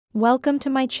Welcome to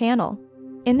my channel.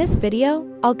 In this video,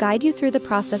 I'll guide you through the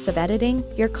process of editing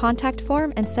your contact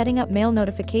form and setting up mail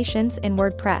notifications in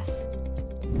WordPress.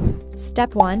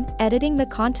 Step 1. Editing the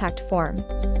contact form.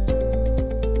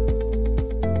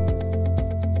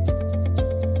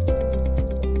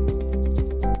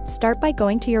 Start by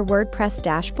going to your WordPress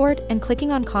dashboard and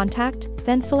clicking on Contact,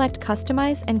 then select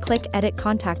Customize and click Edit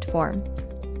Contact Form.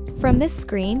 From this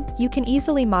screen, you can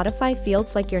easily modify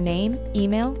fields like your name,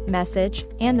 email, message,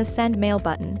 and the Send Mail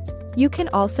button. You can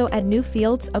also add new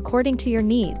fields according to your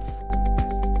needs.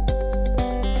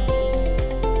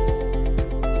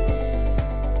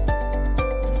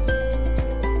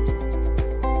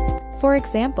 For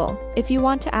example, if you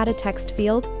want to add a text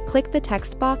field, click the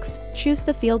text box, choose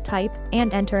the field type,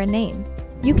 and enter a name.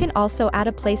 You can also add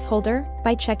a placeholder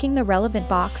by checking the relevant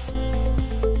box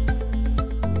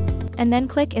and then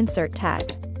click Insert Tag.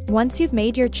 Once you've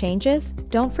made your changes,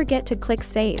 don't forget to click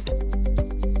Save.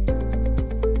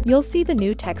 You'll see the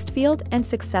new text field and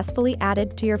successfully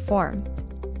added to your form.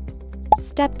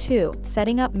 Step 2.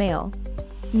 Setting up mail.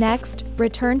 Next,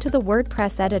 return to the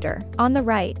WordPress editor. On the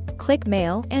right, click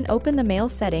Mail and open the Mail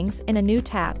settings in a new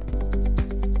tab.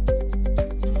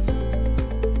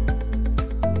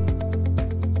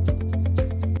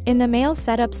 In the Mail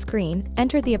Setup screen,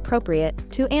 enter the appropriate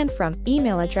to and from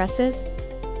email addresses,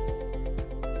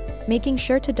 making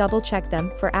sure to double-check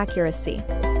them for accuracy.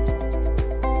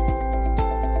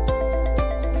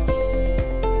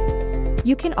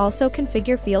 You can also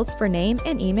configure fields for name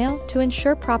and email to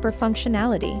ensure proper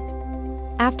functionality.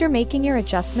 After making your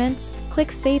adjustments,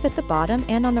 click Save at the bottom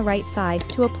and on the right side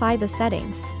to apply the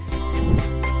settings.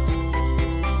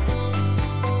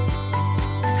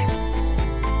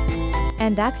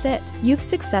 And that's it. You've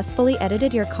successfully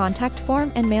edited your contact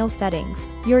form and mail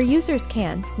settings. Your users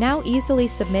can now easily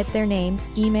submit their name,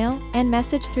 email, and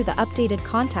message through the updated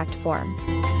contact form.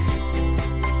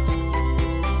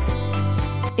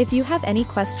 If you have any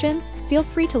questions, feel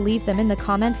free to leave them in the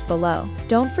comments below.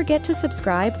 Don't forget to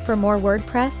subscribe for more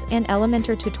WordPress and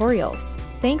Elementor tutorials.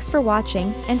 Thanks for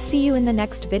watching, and see you in the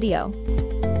next video.